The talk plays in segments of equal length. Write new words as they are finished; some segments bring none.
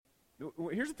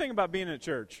Here's the thing about being in a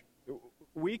church.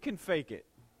 We can fake it,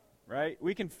 right?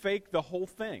 We can fake the whole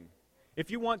thing.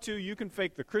 If you want to, you can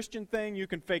fake the Christian thing, you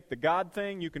can fake the God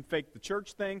thing, you can fake the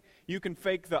church thing, you can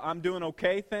fake the I'm doing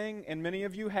okay thing, and many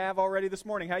of you have already this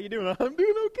morning. How you doing? I'm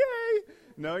doing okay.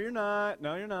 No, you're not.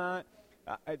 No, you're not.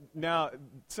 Now,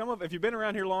 if you've been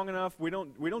around here long enough, we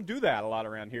don't do that a lot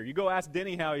around here. You go ask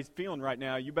Denny how he's feeling right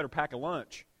now, you better pack a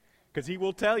lunch, because he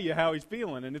will tell you how he's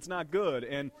feeling, and it's not good.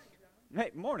 And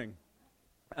hey, morning.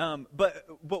 But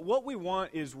what we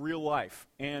want is real life,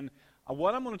 and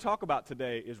what I'm going to talk about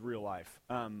today is real life.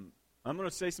 I'm going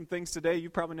to say some things today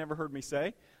you've probably never heard me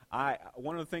say.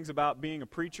 One of the things about being a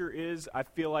preacher is I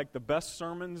feel like the best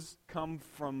sermons come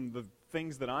from the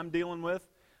things that I'm dealing with,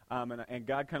 and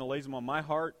God kind of lays them on my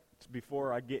heart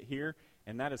before I get here,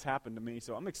 and that has happened to me.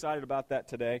 So I'm excited about that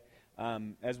today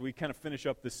as we kind of finish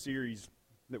up this series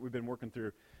that we've been working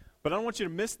through. But I don't want you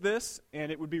to miss this,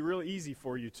 and it would be really easy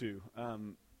for you to.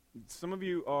 Some of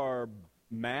you are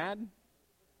mad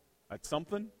at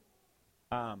something.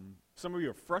 Some of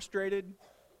you are frustrated.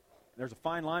 There's a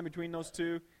fine line between those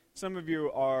two. Some of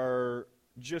you are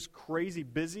just crazy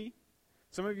busy.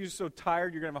 Some of you are so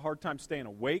tired you're going to have a hard time staying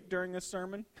awake during this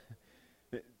sermon.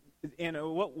 And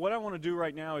what I want to do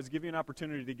right now is give you an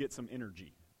opportunity to get some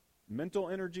energy. Mental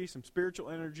energy, some spiritual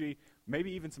energy,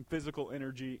 maybe even some physical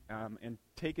energy, and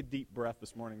take a deep breath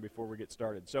this morning before we get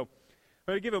started. So I'm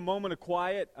going to give a moment of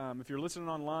quiet. If you're listening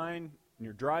online and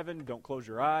you're driving, don't close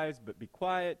your eyes, but be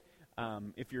quiet.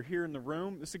 If you're here in the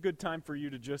room, this is a good time for you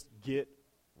to just get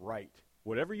right.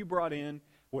 Whatever you brought in,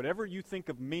 whatever you think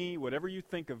of me, whatever you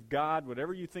think of God,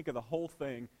 whatever you think of the whole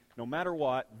thing, no matter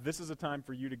what, this is a time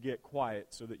for you to get quiet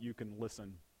so that you can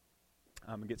listen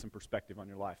and get some perspective on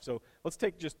your life. So let's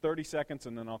take just 30 seconds,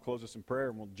 and then I'll close with some prayer,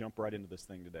 and we'll jump right into this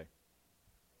thing today.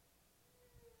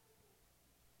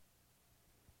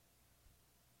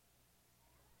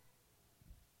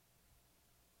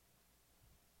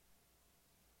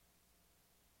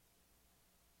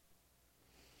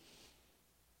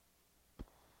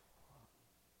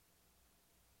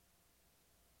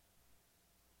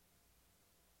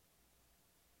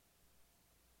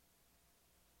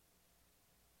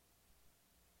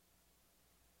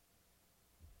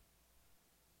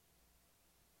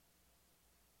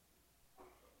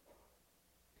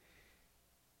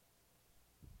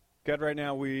 God, right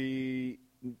now we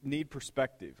need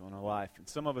perspective on our life. And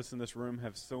some of us in this room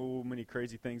have so many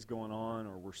crazy things going on,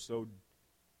 or we're so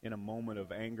in a moment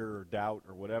of anger or doubt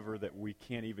or whatever that we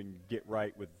can't even get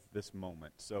right with this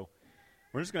moment. So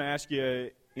we're just going to ask you,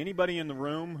 anybody in the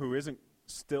room who isn't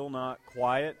still not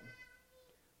quiet,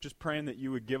 just praying that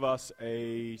you would give us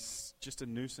just a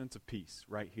new sense of peace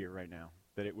right here, right now,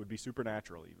 that it would be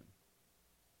supernatural even.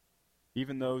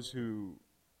 Even those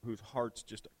whose hearts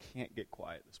just can't get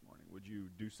quiet this morning, would you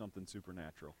do something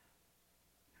supernatural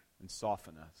and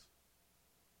soften us?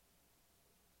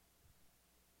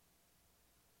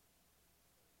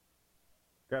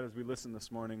 God, as we listen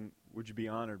this morning, would you be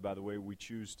honored by the way we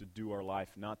choose to do our life,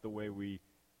 not the way we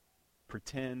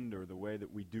pretend or the way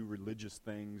that we do religious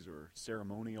things or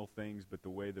ceremonial things, but the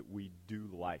way that we do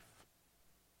life.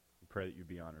 We pray that you'd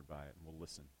be honored by it, and we'll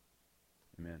listen.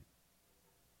 Amen.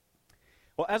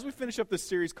 Well, as we finish up this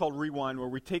series called Rewind, where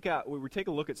we take a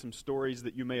look at some stories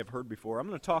that you may have heard before, I'm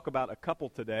going to talk about a couple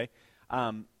today.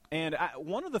 And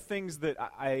one of the things that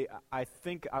I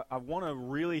think I want to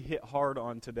really hit hard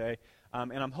on today,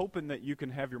 and I'm hoping that you can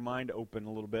have your mind open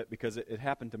a little bit because it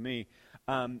happened to me,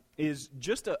 is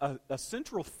just a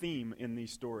central theme in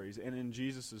these stories, and in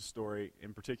Jesus' story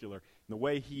in particular, in the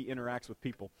way he interacts with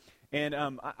people. And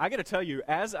I got to tell you,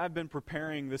 as I've been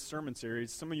preparing this sermon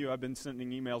series, some of you have been sending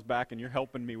emails back, and you're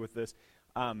helping me with this.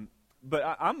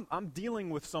 But I'm dealing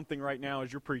with something right now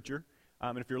as your preacher.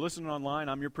 And if you're listening online,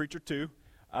 I'm your preacher too.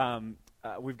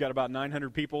 We've got about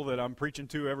 900 people that I'm preaching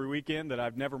to every weekend that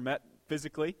I've never met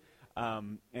physically.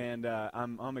 And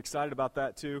I'm excited about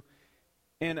that too.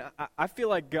 And I feel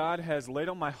like God has laid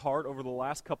on my heart over the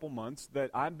last couple months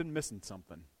that I've been missing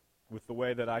something with the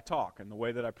way that I talk and the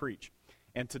way that I preach.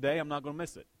 And today I'm not going to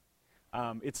miss it.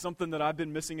 It's something that I've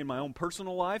been missing in my own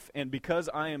personal life, and because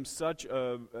I am such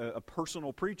a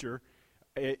personal preacher,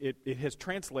 it has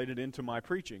translated into my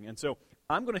preaching. And so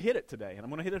I'm going to hit it today, and I'm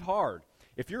going to hit it hard.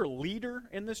 If you're a leader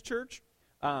in this church,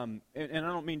 and I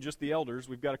don't mean just the elders,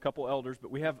 we've got a couple elders,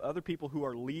 but we have other people who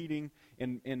are leading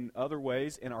in other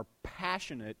ways and are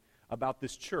passionate about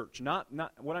this church. Not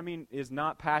what I mean is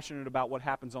not passionate about what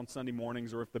happens on Sunday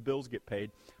mornings or if the bills get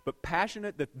paid, but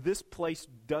passionate that this place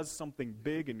does something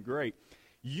big and great.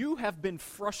 You have been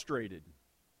frustrated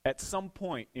at some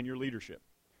point in your leadership.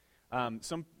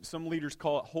 Some leaders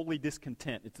call it holy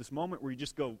discontent. It's this moment where you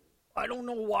just go, I don't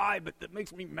know why, but that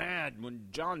makes me mad when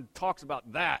John talks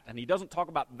about that and he doesn't talk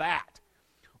about that.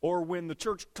 Or when the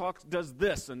church does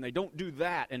this and they don't do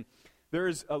that. And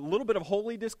there's a little bit of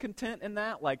holy discontent in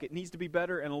that, like it needs to be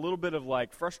better, and a little bit of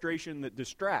like frustration that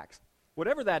distracts.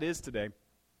 Whatever that is today,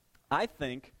 I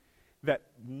think that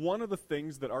one of the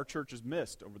things that our church has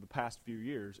missed over the past few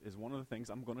years is one of the things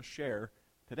I'm going to share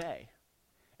today.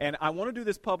 And I want to do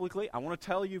this publicly. I want to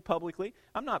tell you publicly.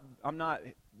 I'm not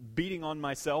beating on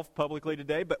myself publicly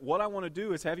today, but what I want to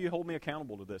do is have you hold me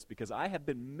accountable to this, because I have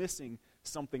been missing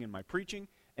something in my preaching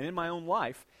and in my own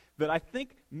life that I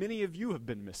think many of you have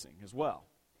been missing as well.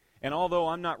 And although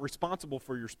I'm not responsible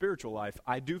for your spiritual life,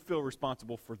 I do feel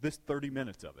responsible for this 30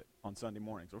 minutes of it on Sunday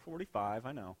mornings, or 45,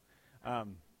 I know.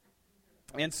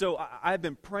 And so I've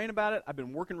been praying about it. I've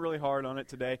been working really hard on it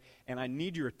today, and I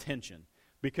need your attention,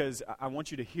 because I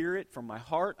want you to hear it from my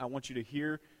heart. I want you to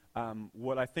hear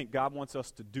what I think God wants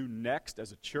us to do next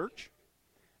as a church,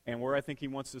 and where I think he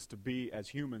wants us to be as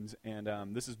humans.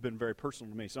 And this has been very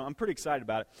personal to me, so I'm pretty excited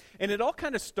about it. And it all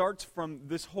kind of starts from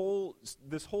this whole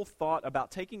thought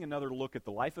about taking another look at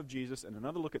the life of Jesus and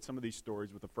another look at some of these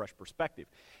stories with a fresh perspective.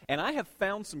 And I have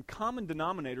found some common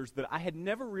denominators that I had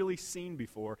never really seen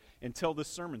before until this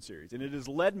sermon series, and it has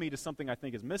led me to something I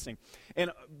think is missing.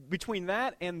 And between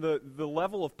that and the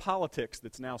level of politics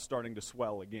that's now starting to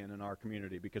swell again in our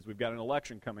community, because we've got an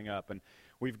election coming up, and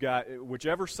we've got,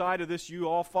 whichever side of this you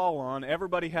all fall on,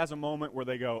 everybody has a moment where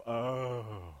they go,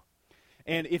 oh.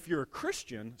 And if you're a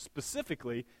Christian,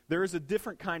 specifically, there is a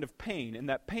different kind of pain, and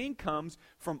that pain comes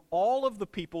from all of the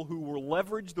people who will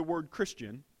leverage the word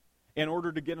Christian in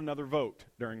order to get another vote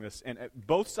during this. And at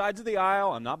both sides of the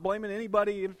aisle, I'm not blaming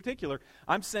anybody in particular,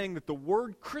 I'm saying that the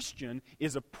word Christian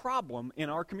is a problem in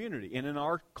our community and in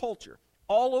our culture.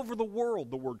 All over the world,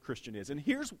 the word Christian is. And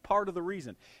here's part of the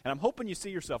reason. And I'm hoping you see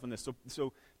yourself in this.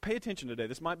 So pay attention today.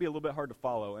 This might be a little bit hard to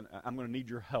follow, and I'm going to need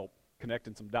your help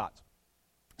connecting some dots.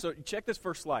 So check this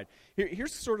first slide.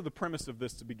 Here's sort of the premise of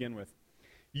this to begin with.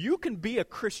 You can be a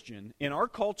Christian in our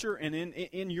culture and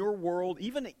in your world,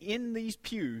 even in these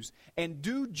pews, and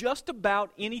do just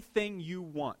about anything you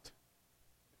want.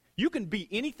 You can be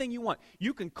anything you want.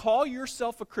 You can call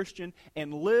yourself a Christian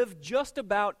and live just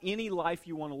about any life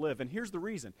you want to live. And here's the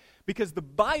reason. Because the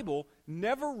Bible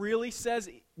never really says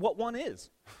what one is.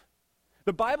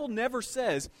 The Bible never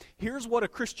says, here's what a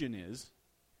Christian is,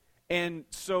 and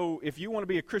so if you want to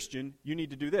be a Christian, you need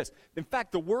to do this. In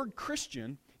fact, the word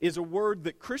Christian is a word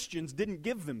that Christians didn't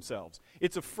give themselves.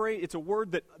 It's a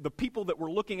word that the people that were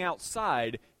looking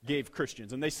outside gave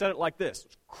Christians. And they said it like this: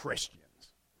 Christians.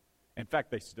 In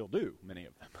fact, they still do, many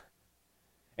of them.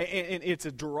 And it's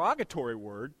a derogatory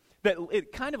word that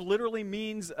it kind of literally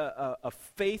means a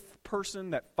faith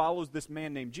person that follows this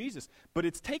man named Jesus, but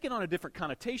it's taken on a different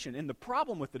connotation. And the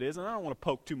problem with it is, and I don't want to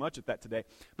poke too much at that today,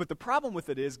 but the problem with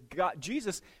it is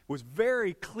Jesus was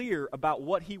very clear about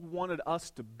what he wanted us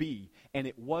to be, and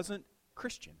it wasn't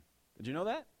Christian. Did you know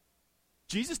that?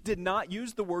 Jesus did not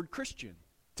use the word Christian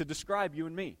to describe you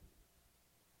and me.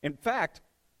 In fact,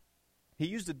 he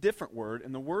used a different word,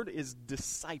 and the word is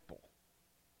disciple.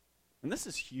 And this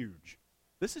is huge.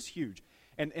 This is huge.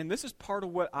 And this is part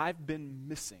of what I've been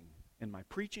missing in my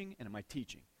preaching and in my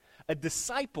teaching. A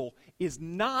disciple is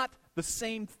not the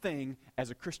same thing as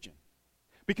a Christian.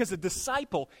 Because a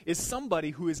disciple is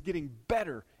somebody who is getting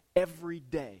better every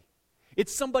day.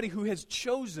 It's somebody who has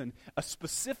chosen a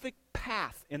specific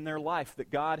path in their life that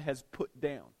God has put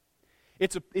down.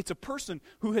 It's a person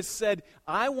who has said,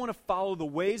 I want to follow the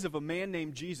ways of a man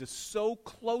named Jesus so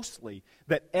closely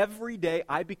that every day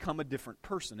I become a different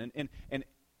person. And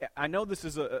I know this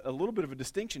is a little bit of a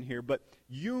distinction here, but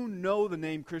you know the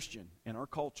name Christian in our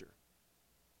culture.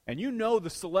 And you know the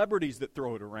celebrities that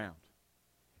throw it around.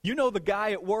 You know the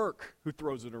guy at work who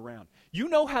throws it around. You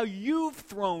know how you've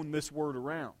thrown this word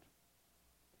around.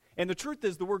 And the truth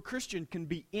is, the word Christian can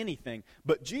be anything,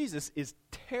 but Jesus is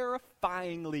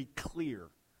terrifyingly clear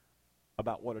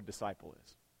about what a disciple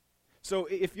is. So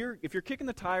if you're kicking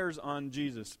the tires on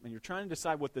Jesus and you're trying to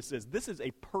decide what this is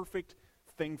a perfect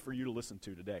thing for you to listen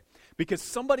to today. Because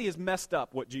somebody has messed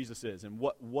up what Jesus is and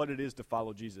what it is to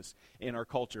follow Jesus in our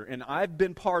culture. And I've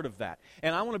been part of that.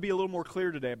 And I want to be a little more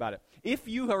clear today about it. If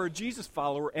you are a Jesus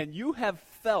follower and you have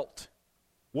felt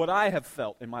what I have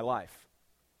felt in my life,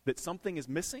 that something is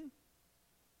missing,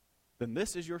 then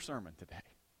this is your sermon today.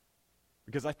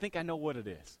 Because I think I know what it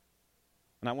is.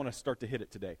 And I want to start to hit it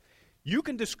today. You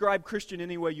can describe Christian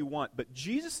any way you want, but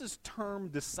Jesus' term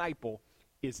disciple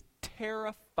is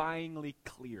terrifyingly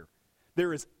clear.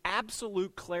 There is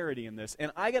absolute clarity in this.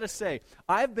 And I got to say,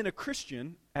 I've been a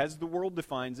Christian, as the world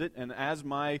defines it, and as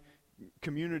my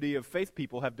community of faith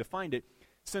people have defined it,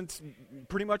 since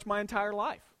pretty much my entire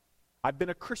life. I've been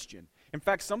a Christian. In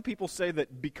fact, some people say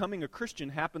that becoming a Christian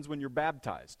happens when you're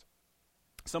baptized.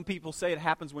 Some people say it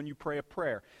happens when you pray a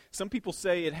prayer. Some people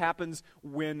say it happens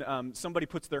when somebody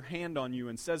puts their hand on you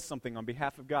and says something on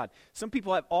behalf of God. Some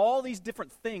people have all these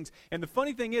different things. And the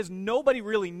funny thing is, nobody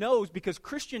really knows because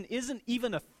Christian isn't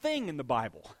even a thing in the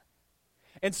Bible.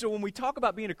 And so when we talk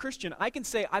about being a Christian, I can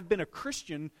say I've been a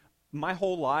Christian my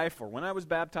whole life or when I was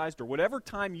baptized or whatever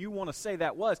time you want to say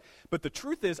that was. But the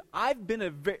truth is, I've been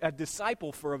a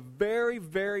disciple for a very,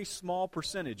 very small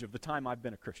percentage of the time I've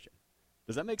been a Christian.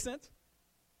 Does that make sense?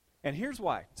 And here's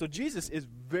why. So Jesus is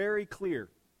very clear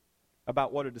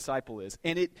about what a disciple is.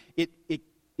 And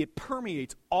it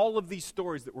permeates all of these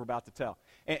stories that we're about to tell.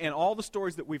 And all the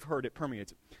stories that we've heard, it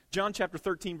permeates it. John chapter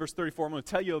 13, verse 34, I'm going to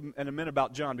tell you in a minute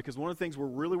about John, because one of the things we're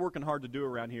really working hard to do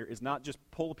around here is not just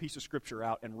pull a piece of Scripture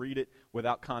out and read it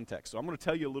without context. So I'm going to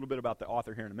tell you a little bit about the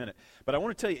author here in a minute. But I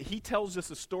want to tell you, he tells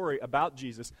us a story about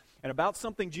Jesus and about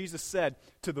something Jesus said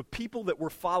to the people that were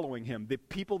following him, the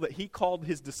people that he called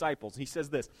his disciples. He says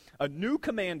this, "A new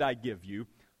command I give you,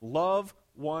 love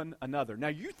one another." Now,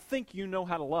 you think you know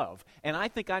how to love, and I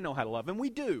think I know how to love, and we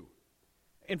do.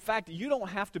 In fact, you don't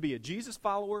have to be a Jesus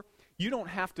follower. You don't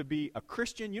have to be a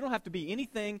Christian. You don't have to be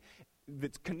anything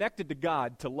that's connected to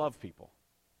God to love people.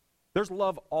 There's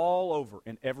love all over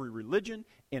in every religion,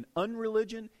 in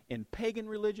unreligion, in pagan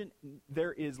religion.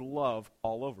 There is love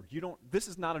all over. This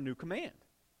is not a new command.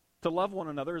 To love one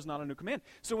another is not a new command.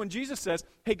 So when Jesus says,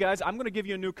 "Hey guys, I'm going to give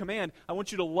you a new command. I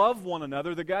want you to love one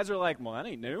another," the guys are like, "Well, that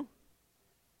ain't new."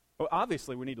 Well,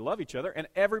 obviously, we need to love each other, and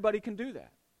everybody can do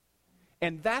that.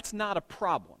 And that's not a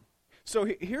problem. So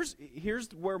here's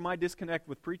where my disconnect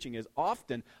with preaching is.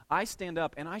 Often, I stand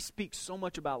up and I speak so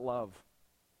much about love.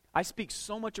 I speak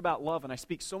so much about love, and I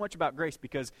speak so much about grace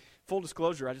because, full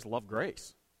disclosure, I just love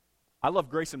grace. I love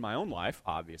grace in my own life,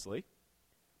 obviously.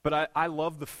 But I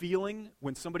love the feeling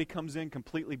when somebody comes in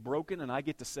completely broken and I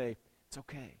get to say, "It's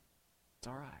okay. It's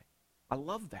all right." I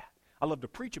love that. I love to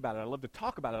preach about it. I love to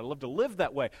talk about it. I love to live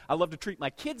that way. I love to treat my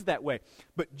kids that way.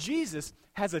 But Jesus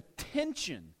has a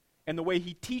tension in the way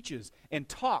he teaches and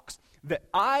talks that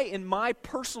I, in my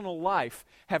personal life,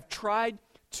 have tried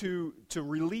to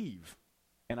relieve.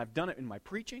 And I've done it in my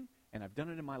preaching, and I've done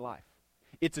it in my life.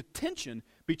 It's a tension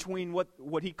between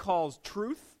what he calls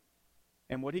truth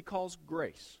and what he calls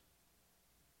grace.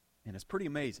 And it's pretty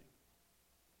amazing.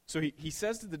 So he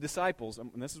says to the disciples,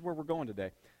 and this is where we're going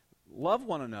today, love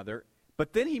one another,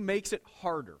 but then he makes it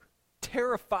harder,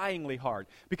 terrifyingly hard,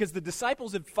 because the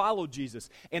disciples had followed Jesus,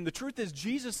 and the truth is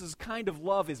Jesus' kind of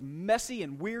love is messy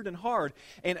and weird and hard,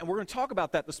 and we're going to talk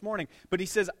about that this morning, but he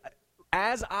says,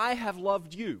 "As I have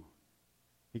loved you,"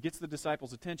 he gets the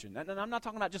disciples' attention. And I'm not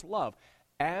talking about just love.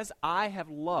 As I have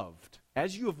loved,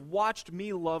 as you have watched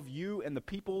me love you and the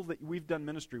people that we've done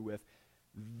ministry with,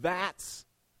 that's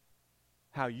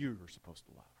how you are supposed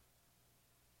to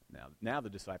love. Now the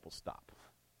disciples stop.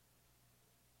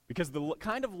 Because the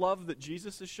kind of love that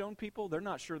Jesus has shown people, they're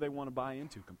not sure they want to buy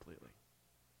into completely.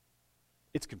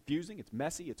 It's confusing, it's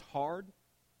messy, it's hard.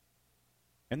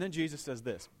 And then Jesus says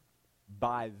this,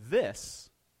 "By this,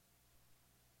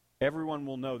 everyone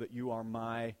will know that you are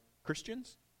my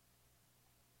Christians."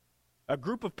 A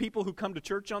group of people who come to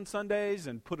church on Sundays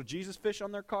and put a Jesus fish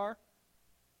on their car?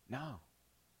 No.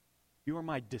 You are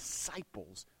my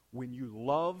disciples when you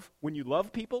love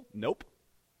people? Nope.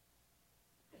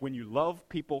 When you love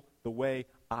people the way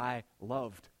I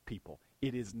loved people.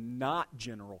 It is not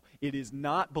general. It is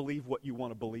not believe what you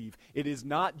want to believe. It is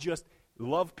not just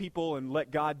love people and let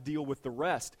God deal with the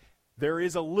rest. There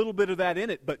is a little bit of that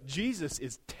in it, but Jesus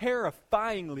is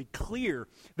terrifyingly clear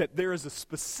that there is a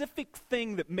specific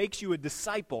thing that makes you a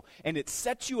disciple, and it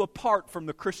sets you apart from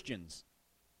the Christians.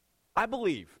 I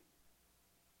believe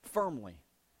firmly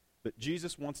that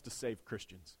Jesus wants to save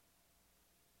Christians.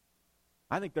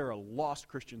 I think there are lost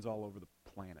Christians all over the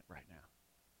planet right now,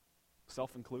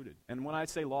 self-included. And when I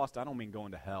say lost, I don't mean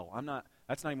going to hell.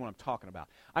 That's not even what I'm talking about.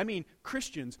 I mean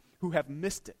Christians who have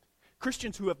missed it.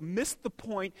 Christians who have missed the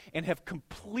point and have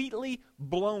completely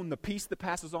blown the peace that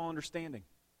passes all understanding.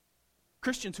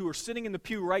 Christians who are sitting in the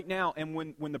pew right now, and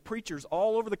when the preachers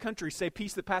all over the country say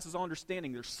peace that passes all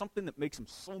understanding, there's something that makes them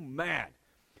so mad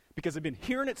because they've been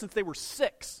hearing it since they were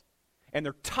 6. And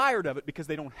they're tired of it because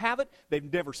they don't have it,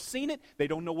 they've never seen it, they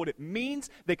don't know what it means,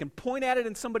 they can point at it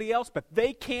in somebody else, but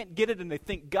they can't get it and they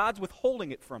think God's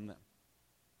withholding it from them.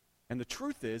 And the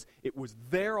truth is, it was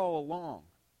there all along.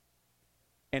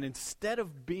 And instead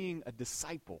of being a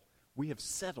disciple, we have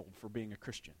settled for being a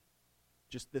Christian.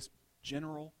 Just this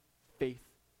general faith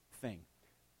thing.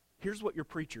 Here's what your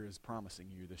preacher is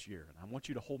promising you this year, and I want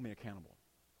you to hold me accountable.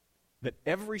 that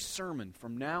every sermon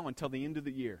from now until the end of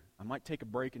the year, I might take a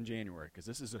break in January because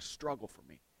this is a struggle for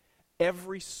me.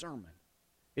 Every sermon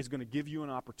is going to give you an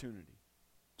opportunity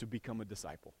to become a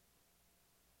disciple.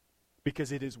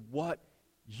 Because it is what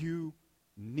you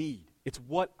need. It's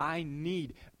what I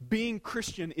need. Being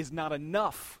Christian is not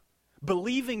enough.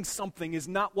 Believing something is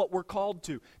not what we're called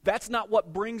to. That's not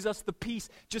what brings us the peace.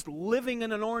 Just living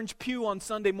in an orange pew on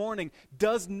Sunday morning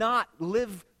does not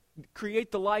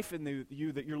create the life in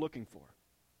you that you're looking for.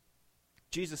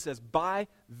 Jesus says, by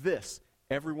this,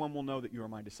 everyone will know that you are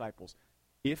my disciples,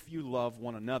 if you love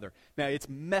one another. Now, it's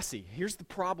messy. Here's the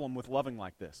problem with loving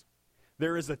like this.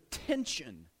 There is a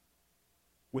tension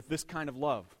with this kind of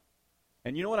love.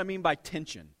 And you know what I mean by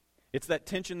tension? It's that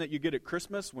tension that you get at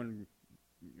Christmas when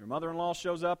your mother-in-law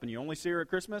shows up and you only see her at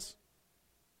Christmas.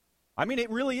 I mean, it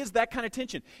really is that kind of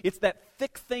tension. It's that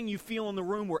thick thing you feel in the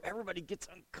room where everybody gets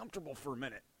uncomfortable for a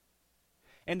minute.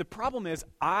 And the problem is,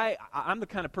 I'm the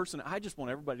kind of person, I just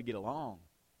want everybody to get along.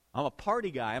 I'm a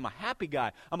party guy. I'm a happy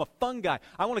guy. I'm a fun guy.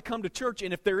 I want to come to church,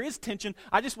 and if there is tension,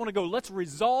 I just want to go, let's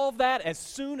resolve that as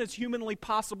soon as humanly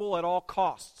possible at all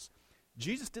costs.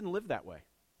 Jesus didn't live that way.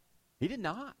 He did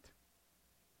not.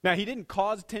 Now, he didn't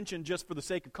cause tension just for the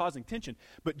sake of causing tension,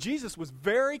 but Jesus was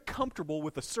very comfortable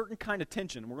with a certain kind of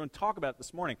tension. We're going to talk about it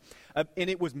this morning. And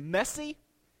it was messy.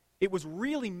 It was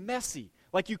really messy.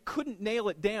 Like you couldn't nail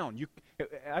it down.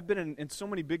 I've been in so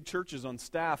many big churches on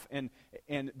staff, and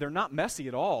they're not messy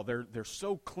at all. They're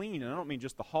so clean, and I don't mean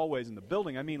just the hallways in the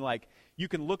building. I mean like you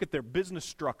can look at their business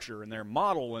structure and their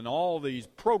model and all these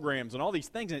programs and all these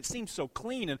things, and it seems so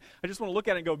clean. And I just want to look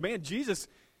at it and go, man, Jesus,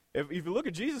 if you look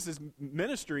at Jesus'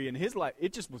 ministry and his life,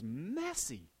 it just was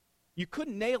messy. You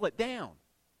couldn't nail it down.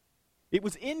 It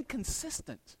was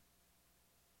inconsistent.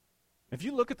 If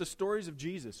you look at the stories of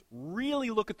Jesus, really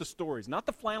look at the stories, not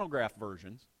the flannel graph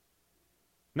versions,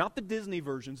 not the Disney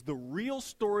versions, the real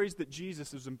stories that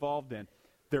Jesus is involved in,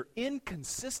 they're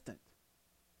inconsistent.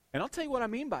 And I'll tell you what I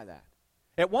mean by that.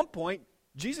 At one point,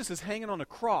 Jesus is hanging on a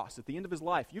cross at the end of his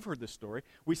life. You've heard this story.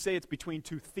 We say it's between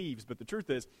two thieves, but the truth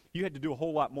is, you had to do a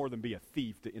whole lot more than be a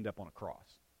thief to end up on a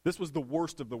cross. This was the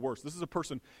worst of the worst. This is a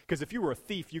person, because if you were a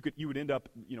thief, you would end up,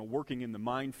 working in the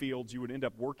minefields. You would end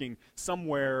up working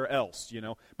somewhere else,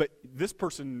 But this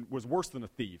person was worse than a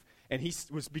thief, and he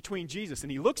was between Jesus,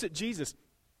 and he looks at Jesus,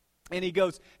 and he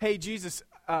goes, "Hey, Jesus,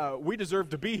 we deserve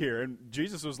to be here." And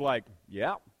Jesus was like,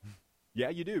 "Yeah,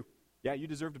 you do. Yeah, you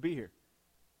deserve to be here."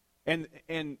 And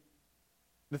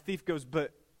the thief goes,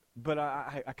 "But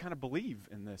I kind of believe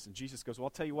in this." And Jesus goes, "Well,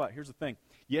 I'll tell you what. Here's the thing.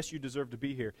 Yes, you deserve to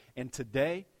be here. And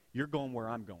today, you're going where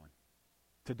I'm going.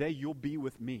 Today, you'll be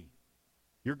with me.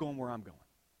 You're going where I'm going."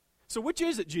 So which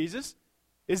is it, Jesus?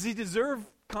 Does he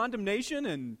deserve condemnation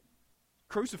and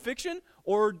crucifixion?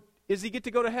 Or does he get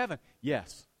to go to heaven?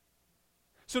 Yes.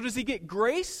 So does he get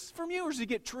grace from you, or does he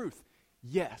get truth?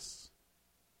 Yes.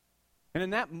 And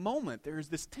in that moment, there is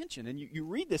this tension. And you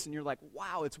read this and you're like,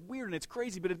 wow, it's weird and it's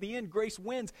crazy. But at the end, grace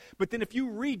wins. But then if you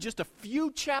read just a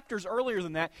few chapters earlier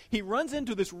than that, he runs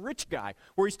into this rich guy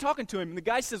where he's talking to him. And the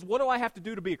guy says, what do I have to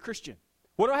do to be a Christian?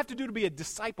 What do I have to do to be a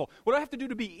disciple? What do I have to do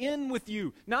to be in with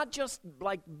you? Not just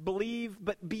like believe,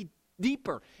 but be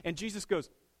deeper. And Jesus goes,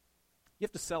 you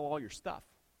have to sell all your stuff.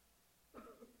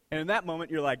 And in that moment,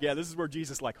 you're like, yeah, this is where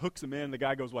Jesus like hooks him in. The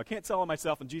guy goes, well, I can't sell it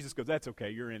myself. And Jesus goes, that's okay.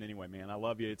 You're in anyway, man. I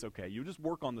love you. It's okay. You just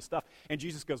work on the stuff. And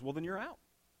Jesus goes, well, then you're out.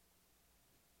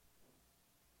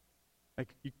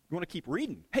 Like, you want to keep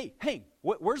reading. Hey,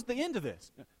 where's the end of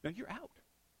this? No, you're out.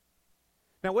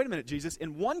 Now, wait a minute, Jesus.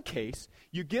 In one case,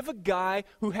 you give a guy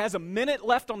who has a minute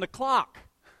left on the clock.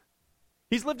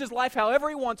 He's lived his life however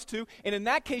he wants to. And in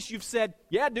that case, you've said,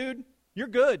 yeah, dude, you're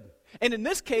good. And in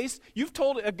this case, you've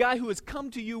told a guy who has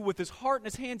come to you with his heart in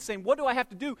his hand saying, what do I have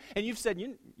to do? And you've said,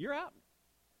 you're out.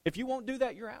 If you won't do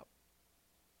that, you're out.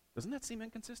 Doesn't that seem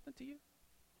inconsistent to you?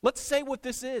 Let's say what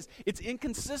this is. It's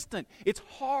inconsistent. It's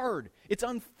hard. It's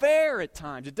unfair at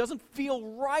times. It doesn't feel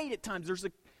right at times.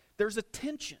 There's a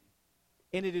tension.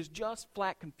 And it is just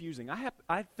flat confusing.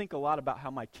 I think a lot about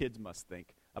how my kids must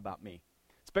think about me,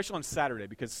 especially on Saturday,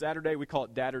 because Saturday we call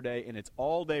it Dadder Day, and it's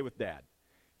all day with Dad.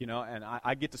 And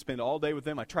I get to spend all day with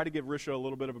them. I try to give Risha a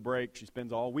little bit of a break. She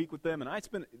spends all week with them, and I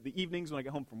spend the evenings when I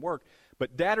get home from work.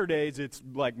 But Dadder Days, it's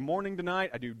like morning to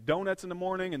night. I do donuts in the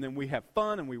morning, and then we have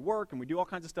fun, and we work, and we do all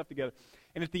kinds of stuff together.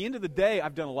 And at the end of the day,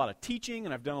 I've done a lot of teaching,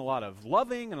 and I've done a lot of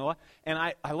loving, and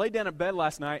I laid down in bed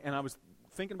last night, and I was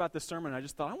thinking about this sermon, and I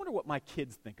just thought, I wonder what my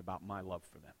kids think about my love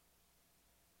for them.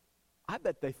 I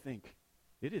bet they think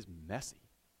it is messy.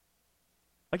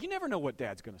 Like, you never know what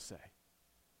Dad's going to say.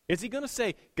 Is he going to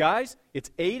say, guys,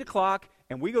 it's 8 o'clock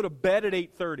and we go to bed at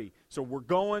 8:30, so we're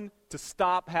going to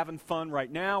stop having fun right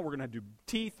now. We're going to do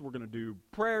teeth. We're going to do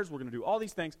prayers. We're going to do all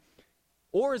these things.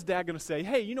 Or is Dad going to say,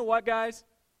 hey, you know what, guys?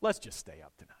 Let's just stay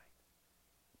up tonight.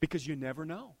 Because you never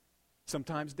know.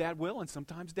 Sometimes Dad will and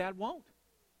sometimes Dad won't.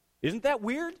 Isn't that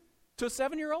weird to a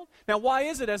 7-year-old? Now, why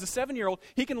is it as a 7-year-old,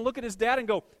 he can look at his dad and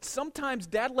go, sometimes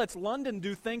Dad lets London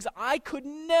do things I could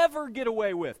never get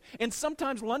away with. And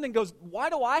sometimes London goes, why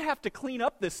do I have to clean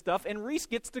up this stuff and Reese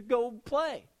gets to go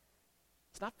play?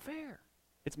 It's not fair.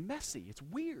 It's messy. It's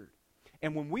weird.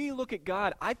 And when we look at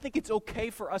God, I think it's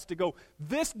okay for us to go,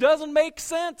 this doesn't make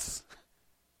sense.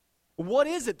 What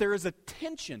is it? There is a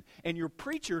tension, and your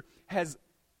preacher has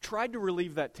tried to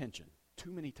relieve that tension too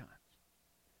many times.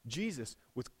 Jesus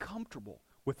was comfortable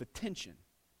with the tension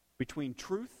between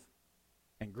truth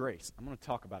and grace. I'm going to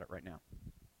talk about it right now.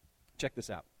 Check this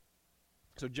out.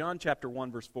 So John chapter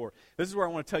 1, verse 4. This is where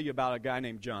I want to tell you about a guy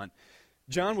named John.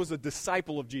 John was a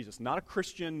disciple of Jesus, not a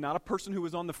Christian, not a person who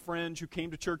was on the fringe, who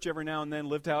came to church every now and then,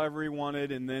 lived however he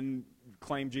wanted, and then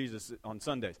claimed Jesus on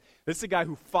Sundays. This is a guy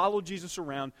who followed Jesus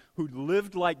around, who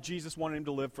lived like Jesus wanted him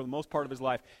to live for the most part of his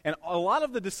life. And a lot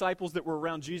of the disciples that were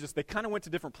around Jesus, they kind of went to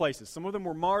different places. Some of them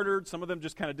were martyred, some of them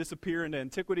just kind of disappear into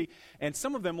antiquity, and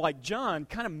some of them, like John,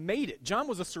 kind of made it. John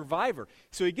was a survivor.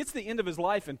 So he gets to the end of his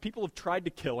life, and people have tried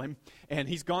to kill him, and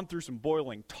he's gone through some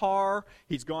boiling tar,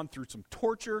 he's gone through some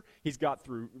torture, he's got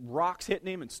through rocks hitting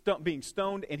him and being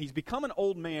stoned, and he's become an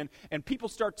old man, and people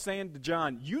start saying to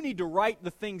John, you need to write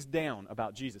the things down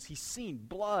about Jesus. He's seen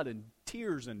blood and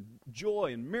tears and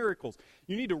joy and miracles.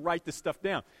 You need to write this stuff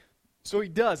down. So he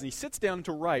does, and he sits down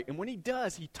to write, and when he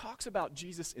does, he talks about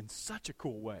Jesus in such a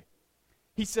cool way.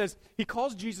 He says, he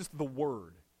calls Jesus the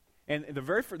Word. And the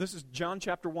very first, this is John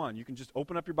chapter 1. You can just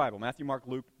open up your Bible, Matthew, Mark,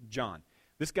 Luke, John.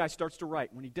 This guy starts to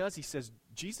write. When he does, he says,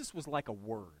 Jesus was like a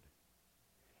word.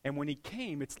 And when he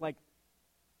came, it's like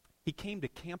he came to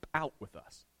camp out with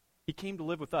us. He came to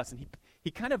live with us. And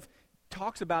he kind of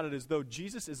talks about it as though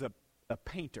Jesus is a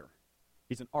painter.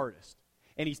 He's an artist.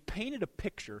 And he's painted a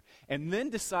picture and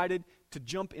then decided to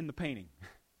jump in the painting.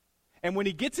 And when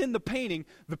he gets in the painting,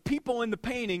 the people in the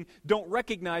painting don't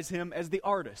recognize him as the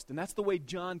artist. And that's the way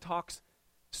John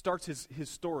starts his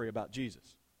story about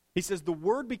Jesus. He says, the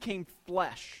Word became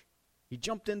flesh. He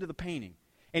jumped into the painting.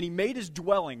 And he made his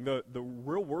dwelling. The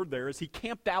real word there is he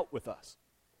camped out with us.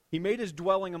 He made his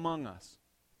dwelling among us.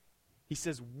 He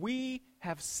says, we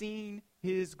have seen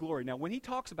his glory. Now, when he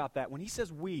talks about that, when he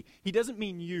says we, he doesn't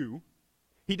mean you.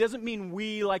 He doesn't mean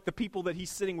we like the people that he's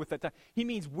sitting with at that time. He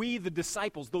means we, the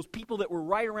disciples, those people that were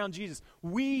right around Jesus.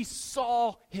 We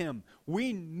saw him.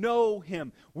 We know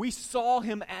him. We saw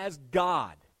him as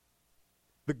God,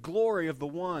 the glory of the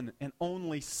one and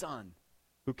only Son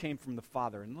who came from the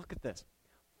Father. And look at this.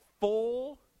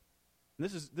 Full.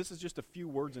 This is just a few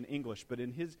words in English, but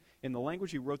in the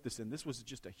language he wrote this in, this was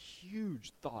just a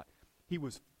huge thought. He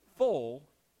was full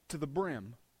to the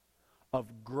brim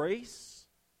of grace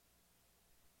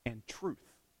and truth.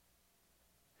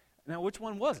 Now, which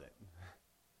one was it?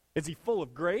 Is he full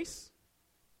of grace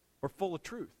or full of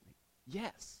truth?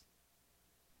 Yes.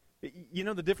 You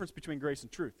know the difference between grace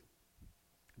and truth.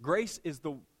 Grace is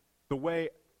the way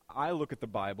I look at the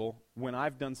Bible when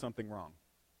I've done something wrong.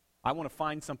 I want to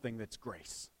find something that's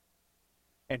grace.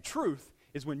 And truth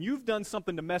is when you've done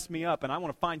something to mess me up and I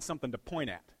want to find something to point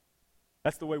at.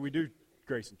 That's the way we do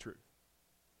grace and truth.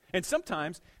 And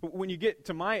sometimes when you get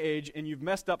to my age and you've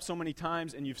messed up so many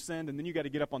times and you've sinned and then you got to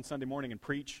get up on Sunday morning and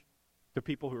preach to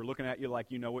people who are looking at you like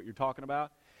you know what you're talking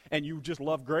about, and you just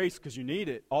love grace because you need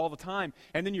it all the time,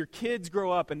 and then your kids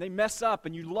grow up and they mess up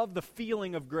and you love the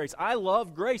feeling of grace. I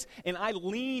love grace and I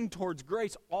lean towards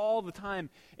grace all the time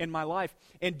in my life.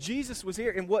 And Jesus was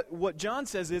here, and what John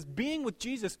says is being with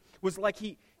Jesus was like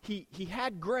he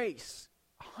had grace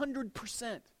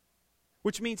 100%,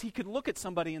 which means he could look at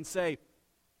somebody and say,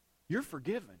 you're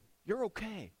forgiven, you're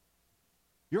okay,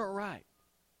 you're all right.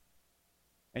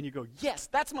 And you go, yes,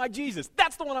 that's my Jesus,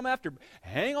 that's the one I'm after.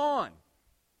 Hang on.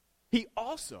 He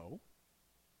also,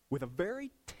 with a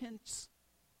very tense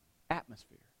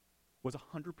atmosphere, was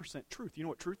 100% truth. You know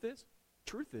what truth is?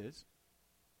 Truth is,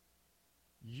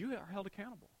 you are held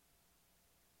accountable.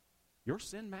 Your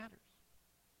sin matters.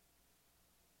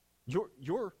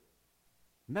 Your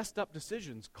messed up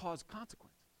decisions cause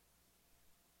consequences.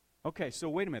 Okay, so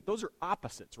wait a minute. Those are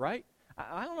opposites, right?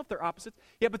 I don't know if they're opposites.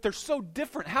 Yeah, but they're so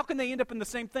different. How can they end up in the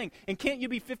same thing? And can't you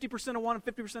be 50% of one and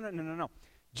 50% of... No.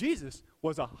 Jesus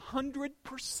was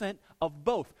 100% of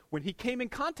both. When he came in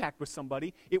contact with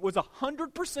somebody, it was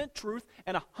 100% truth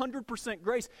and 100%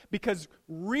 grace, because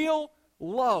real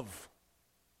love,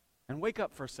 And wake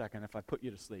up for a second if I put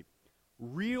you to sleep.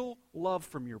 Real love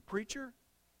from your preacher,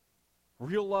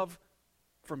 real love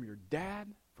from your dad,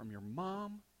 from your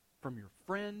mom, from your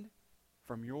friend,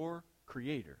 from your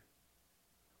Creator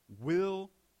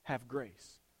will have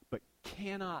grace, but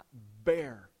cannot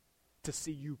bear to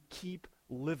see you keep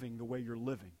living the way you're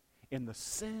living, in the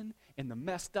sin, in the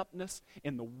messed upness,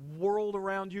 in the world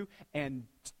around you, and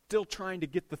still trying to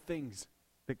get the things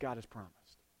that God has promised.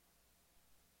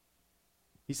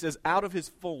 He says, out of his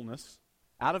fullness,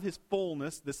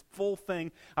 this full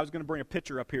thing. I was going to bring a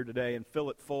picture up here today and fill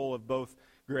it full of both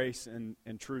grace and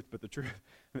truth, but the truth,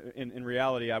 in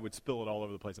reality, I would spill it all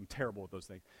over the place. I'm terrible at those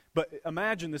things. But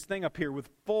imagine this thing up here with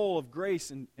full of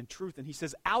grace and truth, and he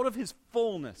says, out of his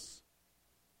fullness,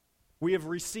 we have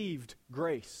received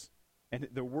grace. And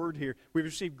the word here, we've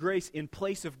received grace in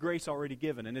place of grace already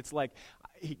given. And it's like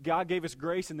God gave us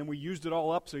grace, and then we used it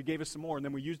all up, so he gave us some more. And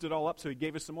then we used it all up, so he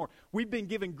gave us some more. We've been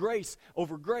given grace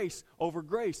over grace, over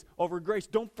grace, over grace.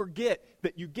 Don't forget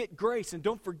that you get grace, and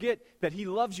don't forget that he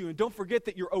loves you, and don't forget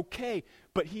that you're okay.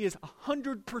 But he is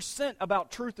 100%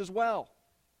 about truth as well.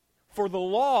 For the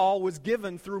law was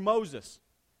given through Moses.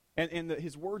 And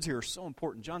his words here are so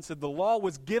important. John said the law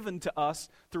was given to us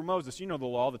through Moses. You know the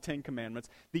law, the Ten Commandments,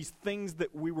 these things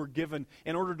that we were given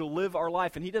in order to live our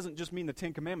life. And he doesn't just mean the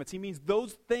Ten Commandments. He means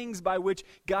those things by which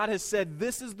God has said,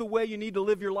 this is the way you need to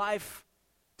live your life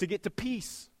to get to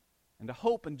peace and to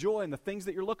hope and joy and the things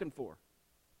that you're looking for.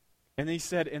 And he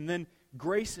said, and then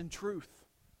grace and truth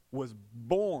was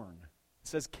born. It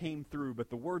says came through, but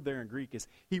the word there in Greek is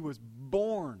he was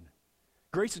born.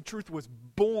 Grace and truth was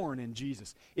born in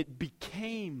Jesus. It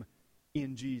became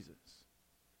in Jesus.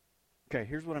 Okay,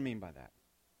 here's what I mean by that.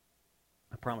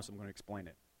 I promise I'm going to explain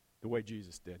it the way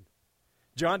Jesus did.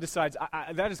 John decides,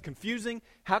 that is confusing.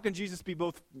 How can Jesus be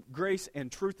both grace and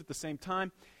truth at the same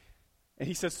time? And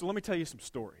he says, so let me tell you some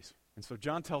stories. And so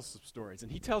John tells some stories.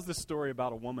 And he tells this story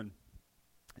about a woman.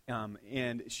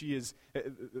 And she is,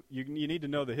 you need to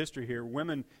know the history here.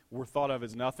 Women were thought of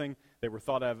as nothing. They were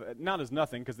thought of, not as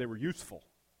nothing because they were useful.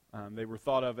 They were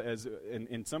thought of as,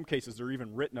 in some cases, they're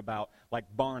even written about like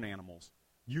barn animals.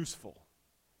 Useful.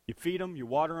 You feed them, you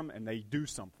water them, and they do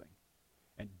something.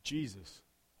 And Jesus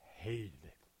hated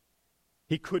it.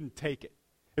 He couldn't take it.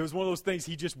 It was one of those things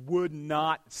he just would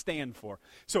not stand for.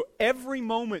 So every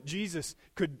moment Jesus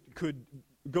could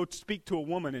go speak to a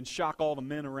woman and shock all the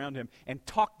men around him and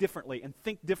talk differently and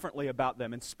think differently about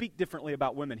them and speak differently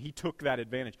about women, he took that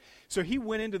advantage. So he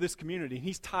went into this community, and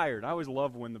he's tired. I always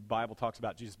love when the Bible talks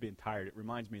about Jesus being tired. It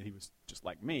reminds me that he was just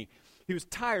like me. He was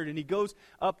tired, and he goes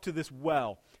up to this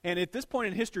well. And at this point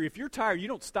in history, if you're tired, you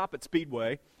don't stop at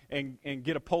Speedway and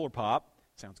get a Polar Pop.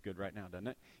 Sounds good right now, doesn't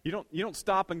it? You don't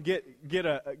stop and get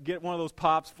one of those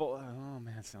pops full. Oh,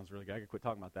 man, that sounds really good. I got to quit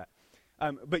talking about that.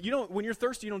 But when you're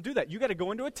thirsty, you don't do that. You got to go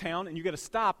into a town, and you got to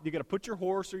stop. You got to put your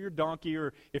horse or your donkey,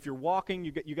 or if you're walking,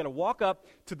 you got to walk up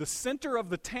to the center of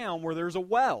the town where there's a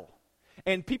well.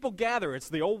 And people gather. It's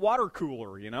the old water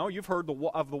cooler, you know. You've heard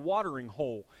of the watering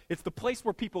hole. It's the place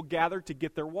where people gather to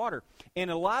get their water.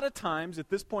 And a lot of times at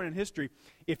this point in history,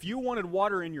 if you wanted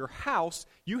water in your house,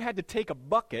 you had to take a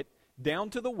bucket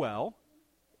down to the well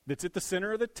that's at the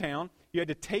center of the town. You had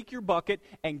to take your bucket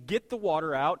and get the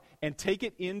water out and take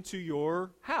it into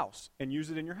your house and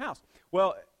use it in your house.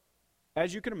 Well,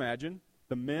 as you can imagine,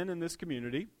 the men in this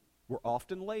community were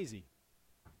often lazy.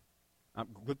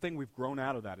 Good thing we've grown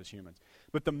out of that as humans.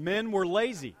 But the men were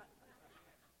lazy.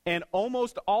 And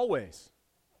almost always,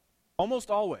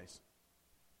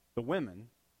 the women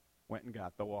went and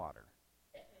got the water.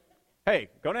 Hey,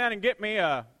 go down and get me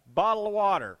a bottle of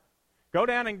water. Go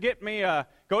down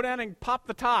and pop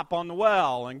the top on the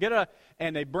well and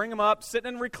and they bring him up,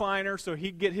 sitting in a recliner so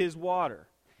he'd get his water.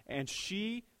 And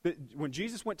when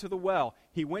Jesus went to the well,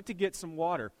 he went to get some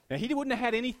water. Now, he wouldn't have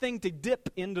had anything to dip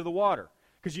into the water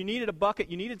because you needed a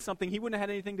bucket, you needed something. He wouldn't have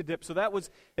had anything to dip. So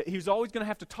he was always going to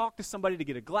have to talk to somebody to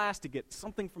get a glass, to get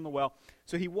something from the well.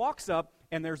 So he walks up,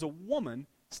 and there's a woman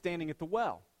standing at the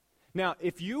well. Now,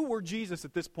 if you were Jesus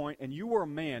at this point and you were a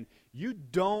man, you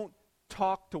don't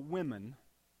talk to women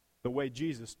the way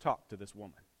Jesus talked to this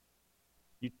woman.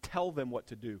 You tell them what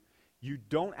to do. You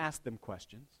don't ask them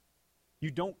questions. You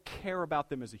don't care about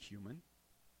them as a human.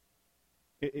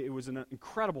 It was an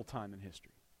incredible time in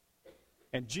history.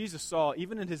 And Jesus saw,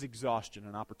 even in his exhaustion,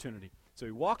 an opportunity. So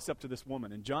he walks up to this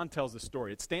woman, and John tells this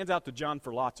story. It stands out to John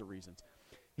for lots of reasons.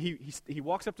 He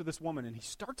walks up to this woman, and he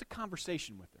starts a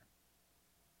conversation with her.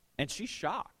 And she's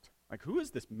shocked. Like, who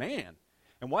is this man?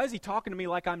 And why is he talking to me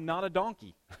like I'm not a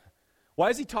donkey? Why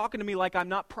is he talking to me like I'm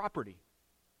not property?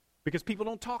 Because people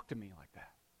don't talk to me like that.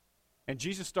 And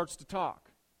Jesus starts to talk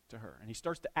to her, and he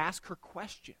starts to ask her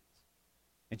questions.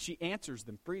 And she answers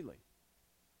them freely.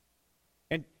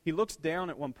 And he looks down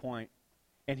at one point,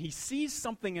 and he sees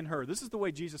something in her. This is the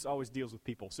way Jesus always deals with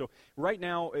people. So right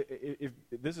now, if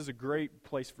this is a great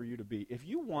place for you to be. If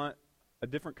you want a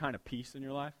different kind of peace in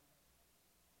your life,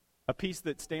 a peace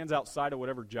that stands outside of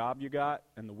whatever job you got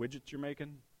and the widgets you're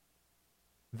making,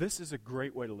 this is a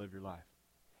great way to live your life.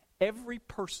 Every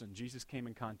person Jesus came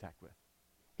in contact with,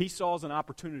 he saw as an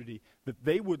opportunity that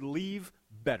they would leave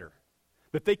better,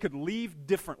 that they could leave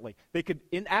differently. They could,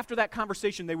 after that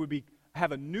conversation, they would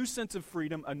have a new sense of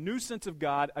freedom, a new sense of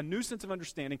God, a new sense of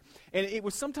understanding. And it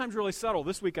was sometimes really subtle.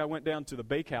 This week I went down to the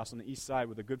Bakehouse on the east side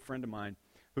with a good friend of mine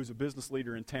who's a business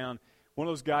leader in town. One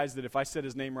of those guys that if I said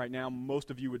his name right now, most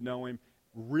of you would know him.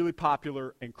 Really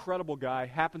popular, incredible guy,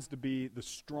 happens to be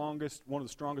one of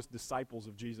the strongest disciples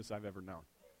of Jesus I've ever known.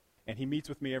 And he meets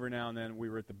with me every now and then. We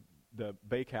were at the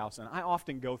Bakehouse, and I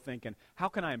often go thinking, how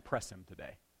can I impress him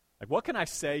today? Like, what can I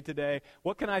say today?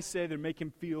 What can I say to make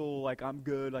him feel like I'm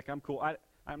good, like I'm cool?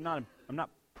 I'm not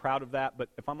proud of that, but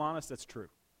if I'm honest, that's true.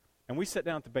 And we sat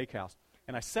down at the Bakehouse,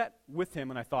 and I sat with him,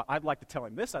 and I thought, I'd like to tell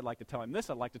him this, I'd like to tell him this,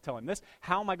 I'd like to tell him this.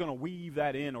 How am I going to weave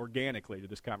that in organically to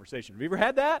this conversation? Have you ever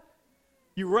had that?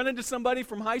 You run into somebody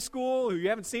from high school who you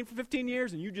haven't seen for 15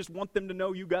 years, and you just want them to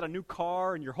know you got a new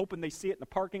car, and you're hoping they see it in the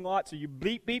parking lot, so you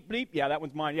bleep, beep, bleep. Yeah, that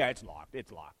one's mine. Yeah, it's locked.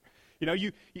 It's locked. You know,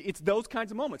 it's those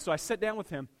kinds of moments. So I sat down with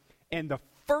him, and the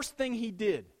first thing he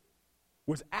did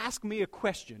was ask me a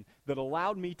question that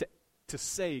allowed me to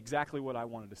say exactly what I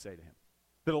wanted to say to him,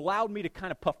 that allowed me to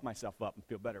kind of puff myself up and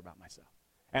feel better about myself.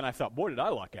 And I thought, boy, did I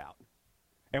luck out.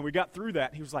 And we got through that,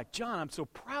 and he was like, John, I'm so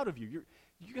proud of you.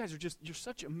 You guys you're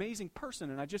such an amazing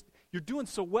person, and you're doing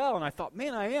so well. And I thought,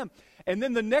 man, I am. And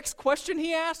then the next question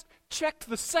he asked checked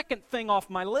the second thing off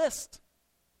my list.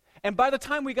 And by the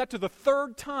time we got to the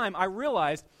third time, I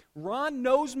realized Ron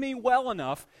knows me well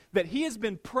enough that he has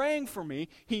been praying for me.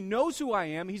 He knows who I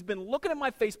am. He's been looking at my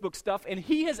Facebook stuff, and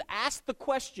he has asked the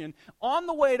question on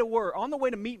the way to work, on the way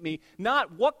to meet me,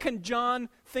 not what can John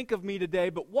think of me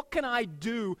today, but what can I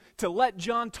do to let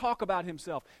John talk about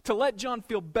himself, to let John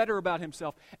feel better about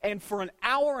himself. And for an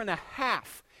hour and a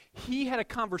half, he had a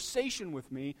conversation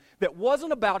with me that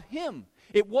wasn't about him.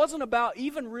 It wasn't about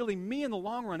even really me in the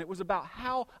long run. It was about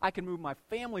how I can move my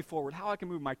family forward, how I can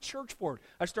move my church forward.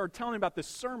 I started telling him about this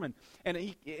sermon,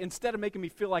 and instead of making me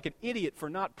feel like an idiot for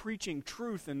not preaching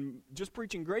truth and just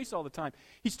preaching grace all the time,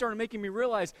 he started making me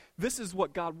realize this is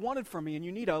what God wanted from me, and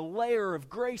you need a layer of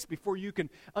grace before you can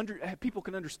people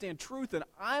can understand truth. And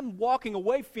I'm walking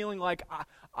away feeling like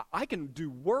I can do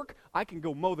work, I can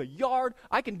go mow the yard,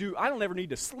 I don't ever need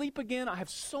to sleep again. I have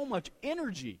so much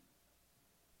energy.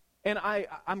 And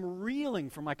I'm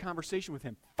reeling from my conversation with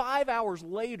him. 5 hours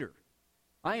later,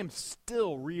 I am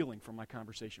still reeling from my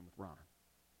conversation with Ron.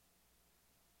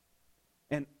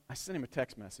 And I sent him a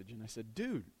text message, and I said,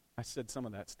 dude, I said some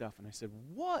of that stuff, and I said,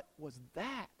 what was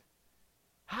that?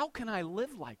 How can I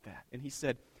live like that? And he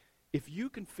said, if you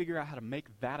can figure out how to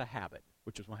make that a habit,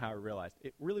 which is how I realized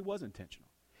it really was intentional.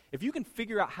 If you can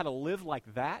figure out how to live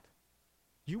like that,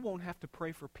 you won't have to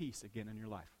pray for peace again in your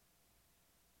life.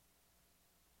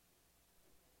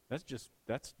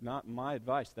 That's not my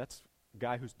advice. That's a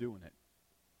guy who's doing it.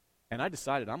 And I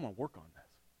decided I'm going to work on this.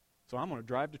 So I'm going to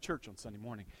drive to church on Sunday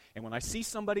morning. And when I see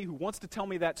somebody who wants to tell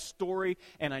me that story,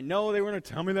 and I know they were going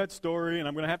to tell me that story, and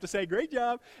I'm going to have to say, great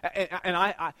job,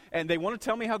 and they want to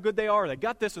tell me how good they are, they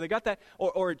got this or they got that,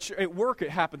 or at work it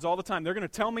happens all the time. They're going to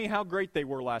tell me how great they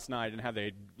were last night and how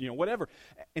they, whatever.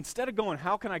 Instead of going,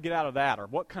 how can I get out of that, or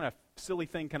what kind of silly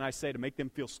thing can I say to make them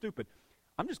feel stupid,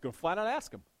 I'm just going to flat out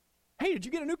ask them. Hey, did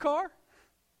you get a new car?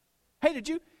 Hey, did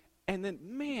you? And then,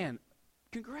 man,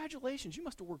 congratulations. You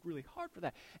must have worked really hard for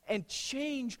that. And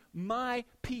change my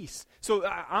peace. So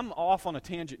I'm off on a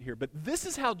tangent here, but this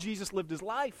is how Jesus lived his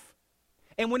life.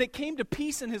 And when it came to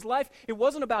peace in his life, it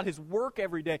wasn't about his work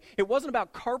every day. It wasn't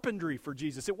about carpentry for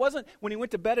Jesus. It wasn't, when he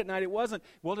went to bed at night, it wasn't,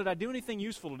 well, did I do anything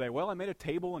useful today? Well, I made a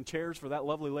table and chairs for that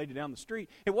lovely lady down the street.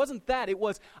 It wasn't that. It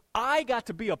was, I got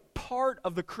to be a part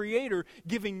of the Creator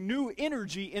giving new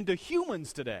energy into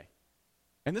humans today.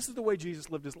 And this is the way Jesus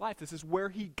lived his life. This is where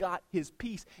he got his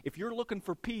peace. If you're looking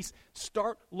for peace,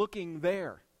 start looking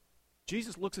there.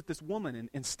 Jesus looks at this woman, and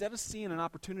instead of seeing an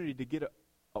opportunity to get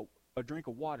a drink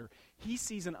of water, he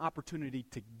sees an opportunity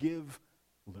to give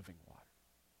living water.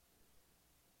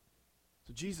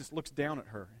 So Jesus looks down at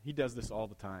her. He does this all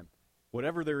the time.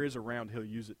 Whatever there is around, he'll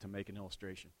use it to make an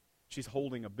illustration. She's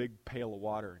holding a big pail of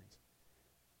water. And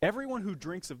everyone who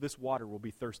drinks of this water will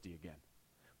be thirsty again.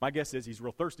 My guess is he's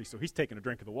real thirsty, so he's taking a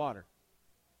drink of the water.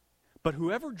 But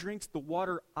whoever drinks the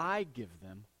water I give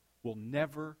them will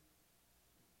never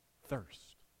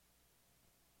thirst.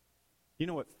 You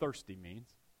know what thirsty means?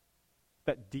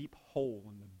 That deep hole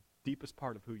in the deepest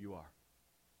part of who you are.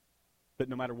 That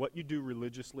no matter what you do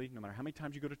religiously, no matter how many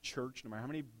times you go to church, no matter how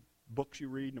many books you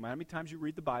read, no matter how many times you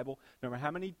read the Bible, no matter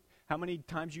how many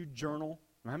times you journal,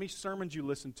 no matter how many sermons you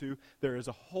listen to, there is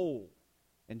a hole.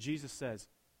 And Jesus says,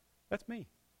 that's me.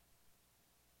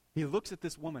 He looks at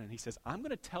this woman and he says, I'm going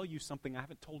to tell you something I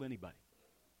haven't told anybody.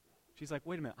 She's like,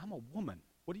 wait a minute, I'm a woman.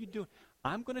 What are you doing?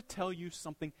 I'm going to tell you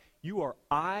something. You are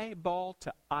eyeball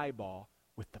to eyeball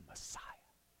with the Messiah,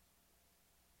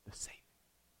 the Savior.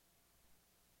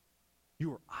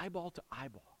 You are eyeball to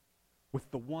eyeball with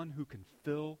the one who can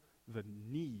fill the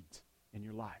needs in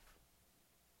your life.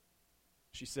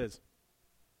 She says,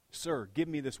 sir, give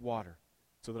me this water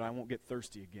so that I won't get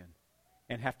thirsty again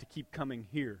and have to keep coming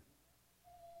here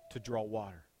to draw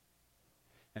water.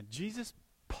 And Jesus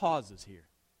pauses here.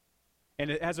 And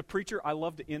as a preacher, I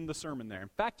love to end the sermon there. In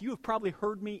fact, you have probably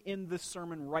heard me end this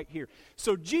sermon right here.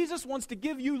 So Jesus wants to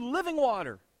give you living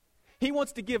water. He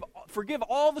wants to forgive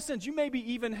all the sins. You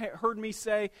maybe even heard me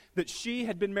say that she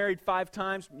had been married 5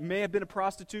 times, may have been a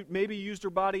prostitute, maybe used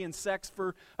her body in sex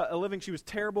for a living. She was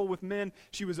terrible with men.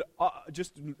 She was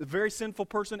just a very sinful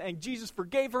person, and Jesus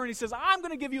forgave her, and he says, I'm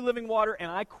going to give you living water,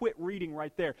 and I quit reading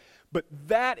right there. But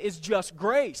that is just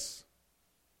grace.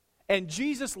 And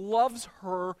Jesus loves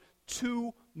her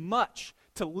too much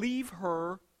to leave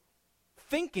her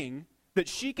thinking that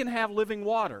she can have living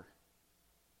water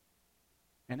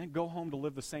and then go home to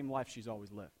live the same life she's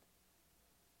always lived.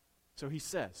 So he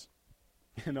says,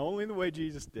 and only the way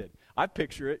Jesus did. I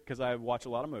picture it, because I watch a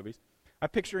lot of movies, I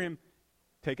picture him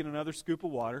taking another scoop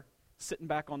of water, sitting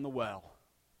back on the well,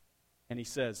 and he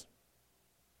says,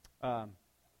 why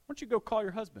don't you go call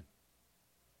your husband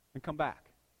and come back?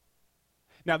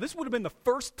 Now, this would have been the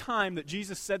first time that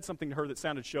Jesus said something to her that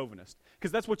sounded chauvinist,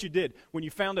 because that's what you did. When you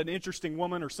found an interesting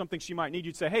woman or something she might need,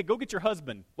 you'd say, hey, go get your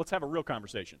husband. Let's have a real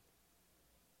conversation.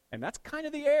 And that's kind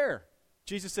of the air.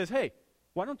 Jesus says, hey,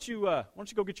 why don't you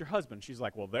go get your husband? She's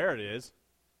like, well, there it is.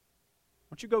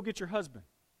 Why don't you go get your husband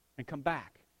and come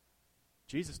back?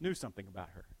 Jesus knew something about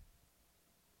her.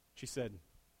 She said,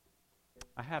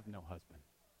 I have no husband.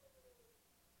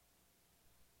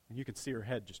 And you can see her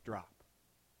head just drop.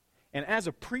 And as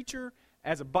a preacher,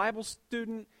 as a Bible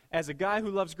student, as a guy who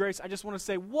loves grace, I just want to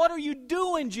say, what are you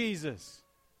doing, Jesus?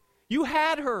 You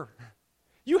had her.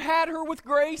 You had her with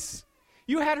grace.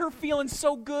 You had her feeling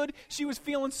so good. She was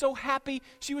feeling so happy.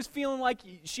 She was feeling like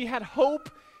she had hope.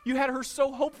 You had her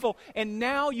so hopeful. And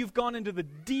now you've gone into the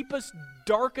deepest,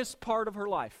 darkest part of her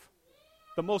life.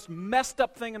 The most messed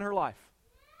up thing in her life.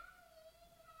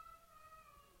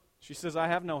 She says, I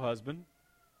have no husband.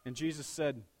 And Jesus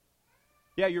said,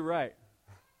 yeah, you're right.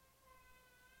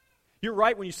 You're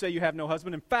right when you say you have no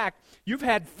husband. In fact, you've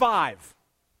had 5.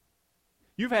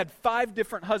 You've had 5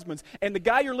 different husbands, and the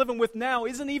guy you're living with now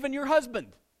isn't even your husband.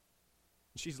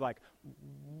 And she's like,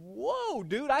 whoa,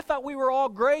 dude, I thought we were all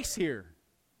grace here.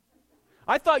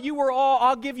 I thought you were all,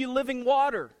 I'll give you living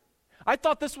water. I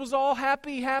thought this was all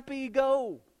happy, happy,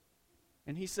 go.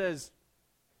 And he says,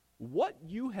 what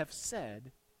you have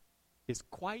said is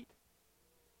quite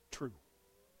true.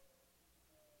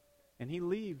 And he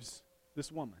leaves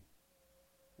this woman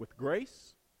with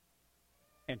grace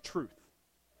and truth.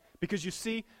 Because you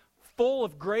see, full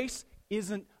of grace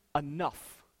isn't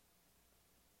enough.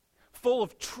 Full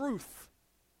of truth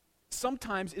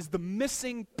sometimes is the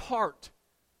missing part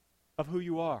of who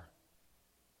you are.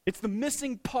 It's the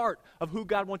missing part of who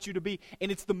God wants you to be.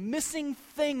 And it's the missing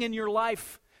thing in your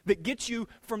life that gets you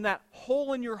from that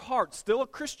hole in your heart, still a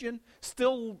Christian,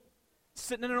 still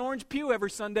sitting in an orange pew every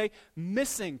Sunday,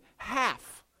 missing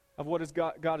half of what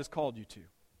God has called you to.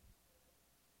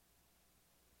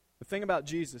 The thing about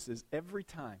Jesus is every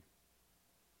time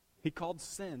he called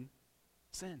sin,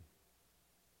 sin.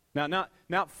 Now,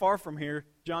 not far from here,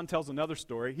 John tells another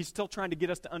story. He's still trying to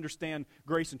get us to understand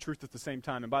grace and truth at the same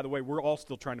time. And by the way, we're all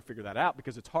still trying to figure that out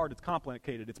because it's hard, it's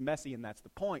complicated, it's messy, and that's the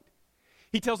point.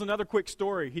 He tells another quick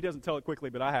story. He doesn't tell it quickly,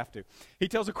 but I have to. He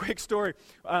tells a quick story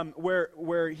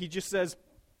where he just says,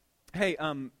 hey,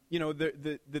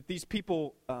 that these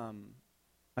people,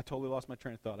 I totally lost my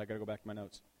train of thought. I got to go back to my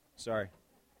notes. Sorry.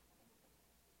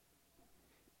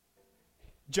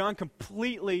 John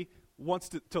completely wants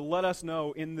to let us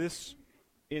know in this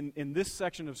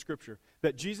section of Scripture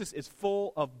that Jesus is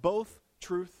full of both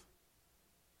truth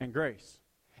and grace.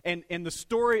 And the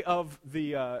story of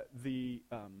the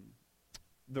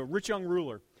rich young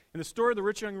ruler. In the story of the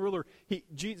rich young ruler,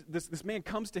 this man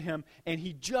comes to him, and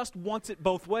he just wants it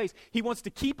both ways. He wants to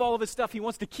keep all of his stuff. He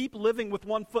wants to keep living with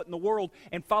one foot in the world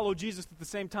and follow Jesus at the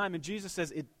same time. And Jesus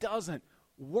says, it doesn't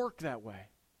work that way.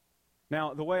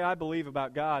 Now, the way I believe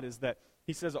about God is that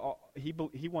he says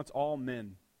he wants all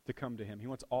men to come to him. He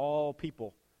wants all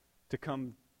people to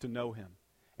come to know him.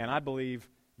 And I believe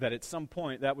that at some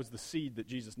point that was the seed that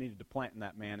Jesus needed to plant in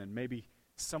that man, and maybe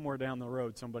somewhere down the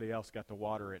road somebody else got to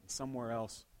water it, and somewhere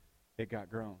else it got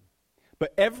grown.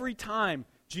 But every time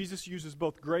Jesus uses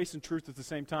both grace and truth at the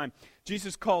same time,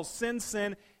 Jesus calls sin,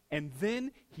 sin, and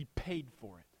then he paid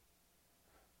for it.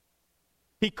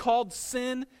 He called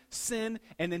sin, sin,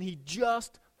 and then he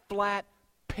just flat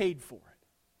paid for it.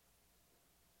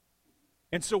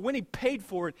 And so when he paid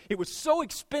for it, it was so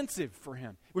expensive for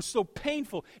him. It was so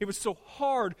painful. It was so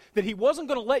hard that he wasn't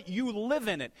going to let you live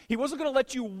in it. He wasn't going to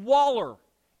let you waller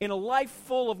in a life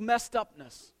full of messed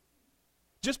upness.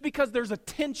 Just because there's a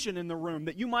tension in the room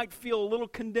that you might feel a little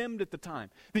condemned at the time,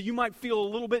 that you might feel a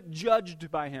little bit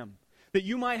judged by him, that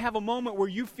you might have a moment where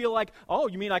you feel like, oh,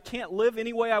 you mean I can't live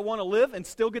any way I want to live and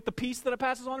still get the peace that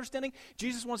passes all understanding?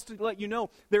 Jesus wants to let you know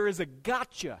there is a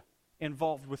gotcha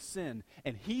involved with sin,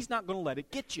 and he's not going to let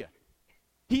it get you.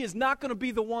 He is not going to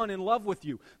be the one in love with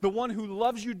you, the one who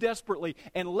loves you desperately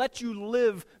and lets you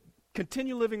live,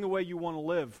 continue living the way you want to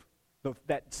live,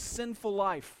 that sinful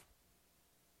life,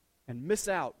 and miss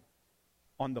out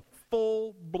on the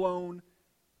full-blown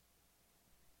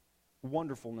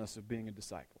wonderfulness of being a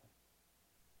disciple.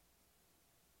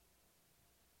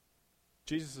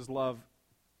 Jesus' love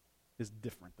is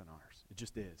different than ours. It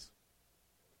just is.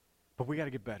 But we got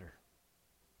to get better.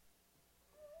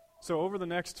 So over the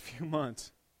next few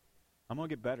months, I'm going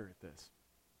to get better at this.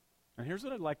 And here's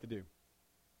what I'd like to do.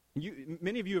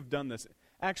 Many of you have done this.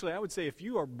 Actually, I would say if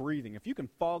you are breathing, if you can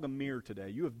fog a mirror today,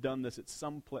 you have done this at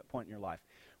some point in your life,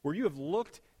 where you have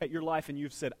looked at your life and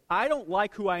you've said, I don't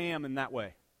like who I am in that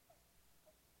way.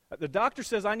 The doctor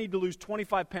says I need to lose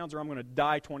 25 pounds or I'm going to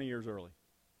die 20 years early.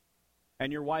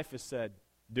 And your wife has said,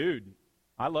 dude,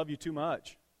 I love you too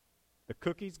much. The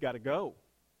cookies got to go.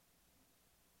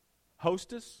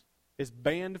 Hostess is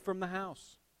banned from the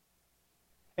house.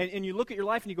 And you look at your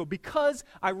life and you go, because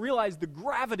I realize the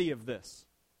gravity of this,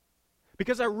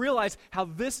 because I realize how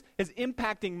this is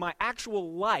impacting my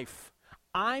actual life,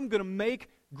 I'm going to make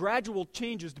gradual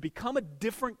changes to become a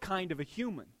different kind of a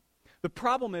human. The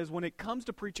problem is when it comes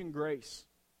to preaching grace,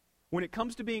 when it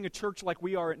comes to being a church like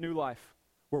we are at New Life,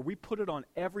 where we put it on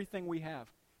everything we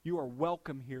have, you are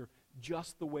welcome here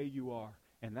just the way you are,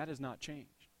 and that has not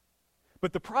changed.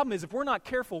 But the problem is if we're not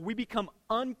careful, we become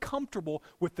uncomfortable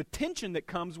with the tension that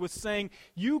comes with saying,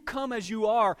 you come as you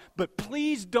are, but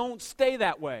please don't stay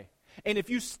that way. And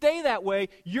if you stay that way,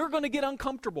 you're going to get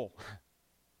uncomfortable.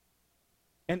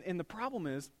 And the problem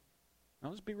is,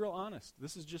 I'll just be real honest.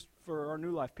 This is just for our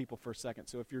New Life people for a second.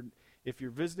 So if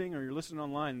you're visiting or you're listening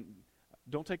online,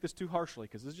 don't take this too harshly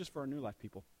because this is just for our New Life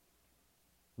people.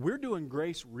 We're doing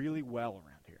grace really well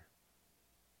around here.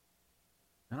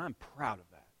 And I'm proud of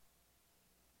that.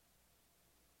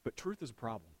 But truth is a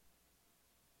problem.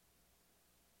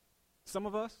 Some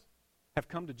of us have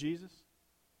come to Jesus,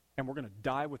 and we're going to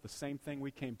die with the same thing we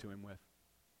came to him with.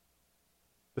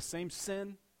 The same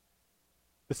sin,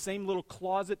 the same little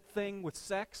closet thing with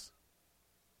sex,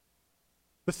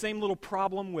 the same little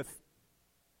problem with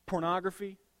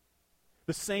pornography,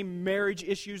 the same marriage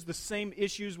issues, the same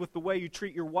issues with the way you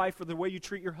treat your wife or the way you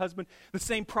treat your husband, the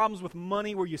same problems with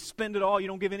money where you spend it all, you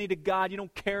don't give any to God, you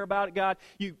don't care about it, God,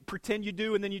 you pretend you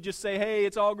do, and then you just say, hey,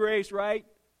 it's all grace, right?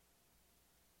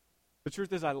 The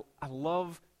truth is, I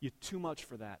love you too much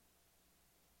for that.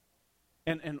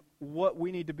 And what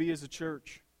we need to be as a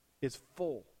church is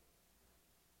full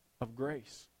of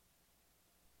grace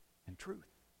and truth.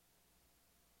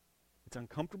 It's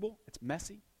uncomfortable, it's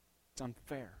messy, it's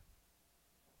unfair.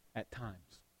 At times.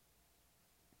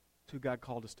 It's who God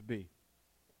called us to be.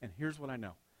 And here's what I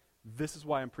know. This is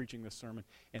why I'm preaching this sermon,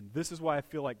 and this is why I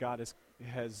feel like God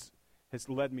has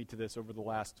led me to this over the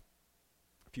last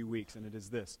few weeks, and it is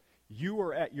this. You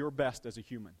are at your best as a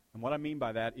human. And what I mean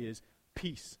by that is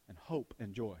peace and hope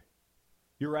and joy.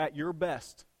 You're at your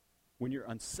best when you're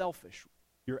unselfish.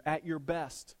 You're at your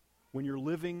best when you're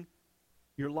living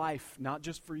your life not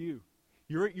just for you.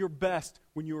 You're at your best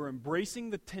when you are embracing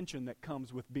the tension that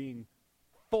comes with being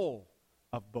full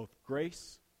of both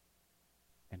grace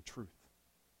and truth.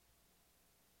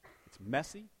 It's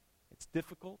messy, it's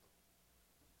difficult,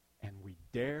 and we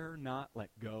dare not let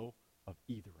go of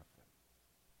either of them.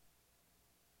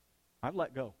 I've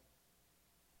let go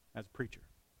as a preacher.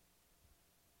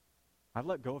 I've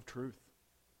let go of truth.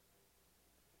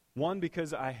 One,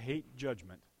 because I hate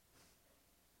judgment.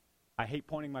 I hate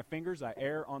pointing my fingers. I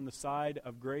err on the side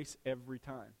of grace every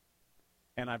time.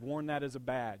 And I've worn that as a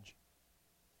badge.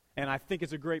 And I think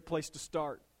it's a great place to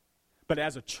start. But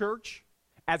as a church,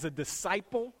 as a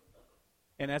disciple,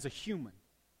 And as a human,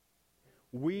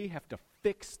 we have to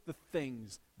fix the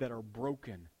things that are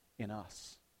broken in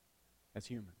us as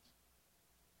humans.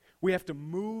 We have to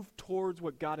move towards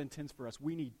what God intends for us.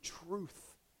 We need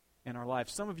truth in our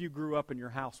lives. Some of you grew up in your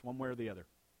house one way or the other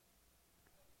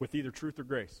with either truth or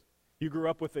grace. You grew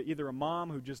up with either a mom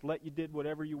who just let you did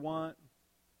whatever you want,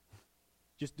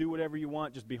 just do whatever you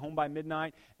want, just be home by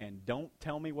midnight, and don't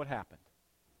tell me what happened.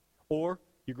 Or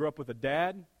you grew up with a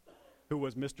dad who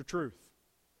was Mr. Truth,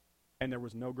 and there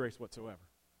was no grace whatsoever.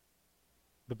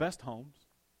 The best homes,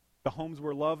 the homes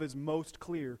where love is most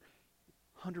clear,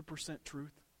 100%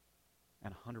 truth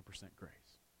and 100% grace.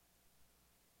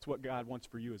 It's what God wants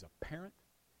for you as a parent.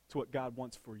 It's what God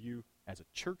wants for you as a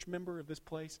church member of this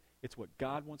place. It's what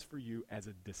God wants for you as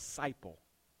a disciple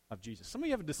of Jesus. Some of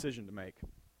you have a decision to make.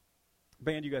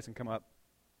 Band, you guys can come up.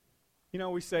 You know,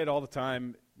 we say it all the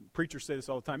time. Preachers say this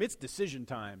all the time. It's decision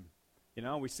time. You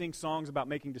know, we sing songs about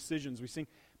making decisions.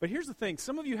 But here's the thing.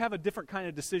 Some of you have a different kind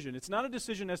of decision. It's not a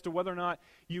decision as to whether or not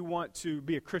you want to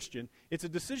be a Christian. It's a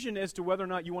decision as to whether or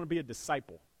not you want to be a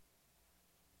disciple.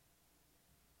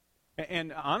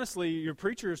 And honestly, your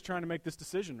preacher is trying to make this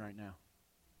decision right now.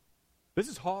 This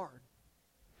is hard.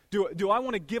 Do I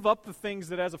want to give up the things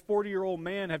that as a 40-year-old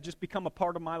man have just become a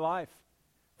part of my life?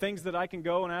 Things that I can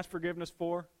go and ask forgiveness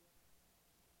for?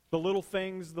 The little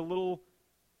things, the little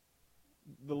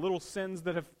sins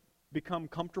that have become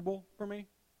comfortable for me?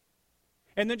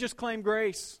 And then just claim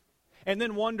grace and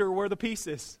then wonder where the peace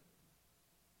is?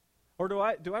 Or do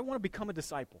I want to become a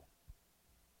disciple?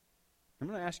 I'm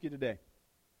going to ask you today.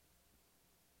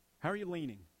 How are you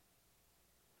leaning?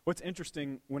 What's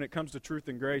interesting when it comes to truth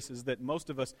and grace is that most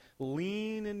of us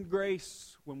lean in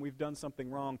grace when we've done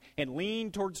something wrong and lean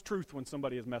towards truth when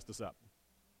somebody has messed us up.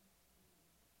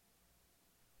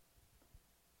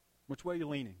 Which way are you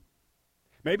leaning?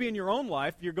 Maybe in your own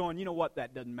life you're going, you know what,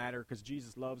 that doesn't matter because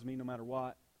Jesus loves me no matter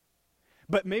what.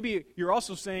 But maybe you're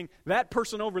also saying that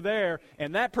person over there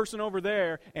and that person over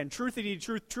there and truthity,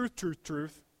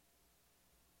 truth.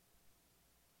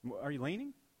 Are you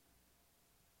leaning?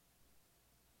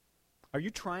 Are you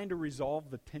trying to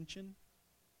resolve the tension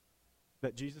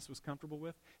that Jesus was comfortable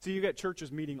with? See, you got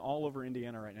churches meeting all over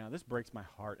Indiana right now. This breaks my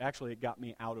heart. Actually, it got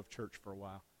me out of church for a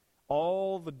while.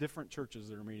 All the different churches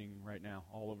that are meeting right now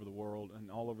all over the world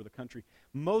and all over the country.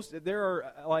 There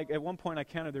are, like, at one point I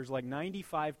counted, there's like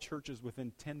 95 churches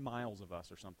within 10 miles of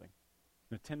us or something,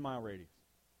 in a 10-mile radius.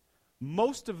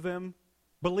 Most of them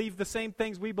believe the same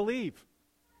things we believe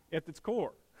at its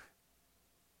core.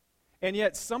 And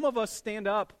yet some of us stand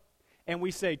up and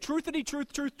we say, truthity,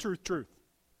 truth.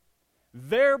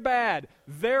 They're bad.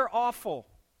 They're awful.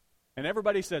 And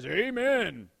everybody says,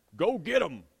 amen. Go get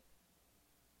them.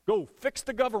 Go fix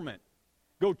the government.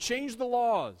 Go change the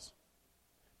laws.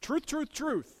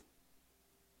 Truth.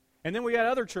 And then we got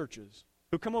other churches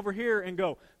who come over here and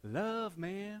go, love,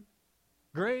 man.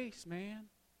 Grace, man.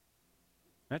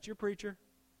 That's your preacher.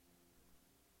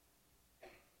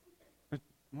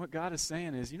 What God is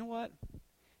saying is, you know what?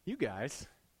 You guys,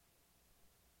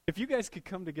 if you guys could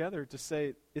come together to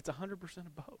say it's 100%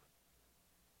 of both,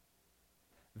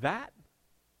 that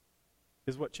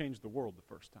is what changed the world the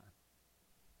first time.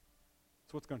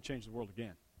 It's what's going to change the world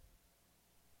again.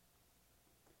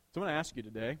 So I'm going to ask you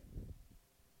today,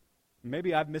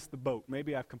 maybe I've missed the boat.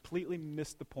 Maybe I've completely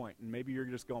missed the point. And maybe you're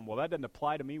just going, well, that doesn't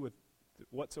apply to me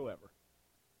whatsoever.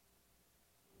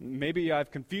 Maybe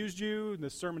I've confused you and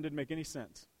this sermon didn't make any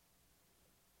sense.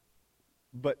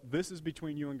 But this is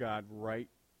between you and God right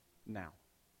now.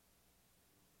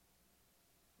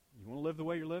 You want to live the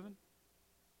way you're living?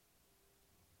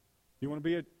 You want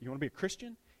to be a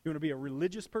Christian? You want to be a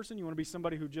religious person? You want to be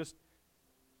somebody who just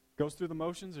goes through the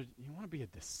motions? Or you want to be a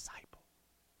disciple,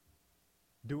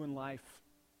 doing life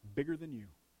bigger than you,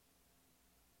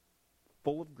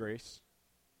 full of grace,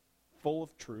 full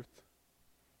of truth,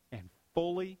 and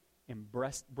fully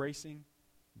embracing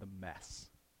the mess.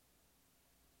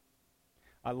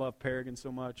 I love Paragon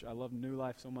so much. I love New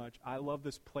Life so much. I love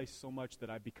this place so much that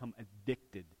I've become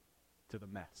addicted to the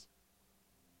mess.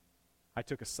 I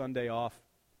took a Sunday off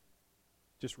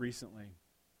just recently,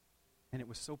 and it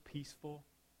was so peaceful.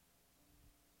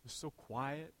 It was so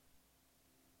quiet.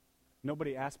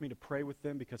 Nobody asked me to pray with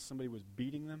them because somebody was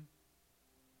beating them.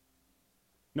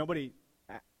 Nobody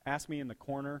asked me in the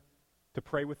corner to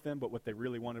pray with them, but what they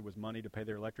really wanted was money to pay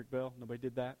their electric bill. Nobody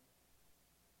did that.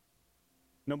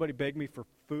 Nobody begged me for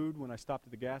food when I stopped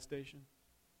at the gas station.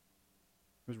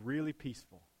 It was really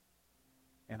peaceful,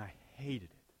 and I hated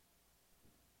it.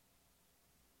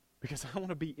 Because I want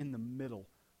to be in the middle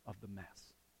of the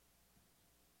mess.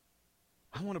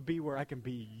 I want to be where I can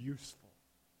be useful,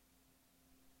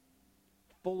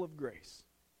 full of grace,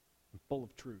 and full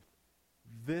of truth.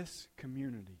 This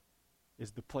community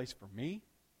is the place for me,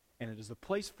 and it is the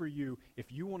place for you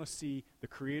if you want to see the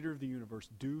creator of the universe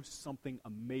do something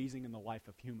amazing in the life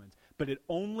of humans. But it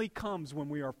only comes when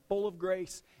we are full of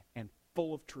grace and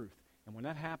full of truth. And when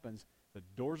that happens, the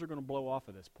doors are going to blow off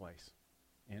of this place.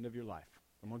 End of your life.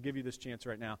 I'm going to give you this chance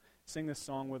right now. Sing this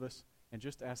song with us and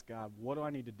just ask God, what do I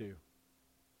need to do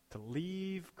to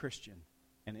leave Christian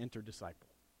and enter disciple?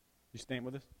 You stand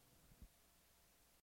with us?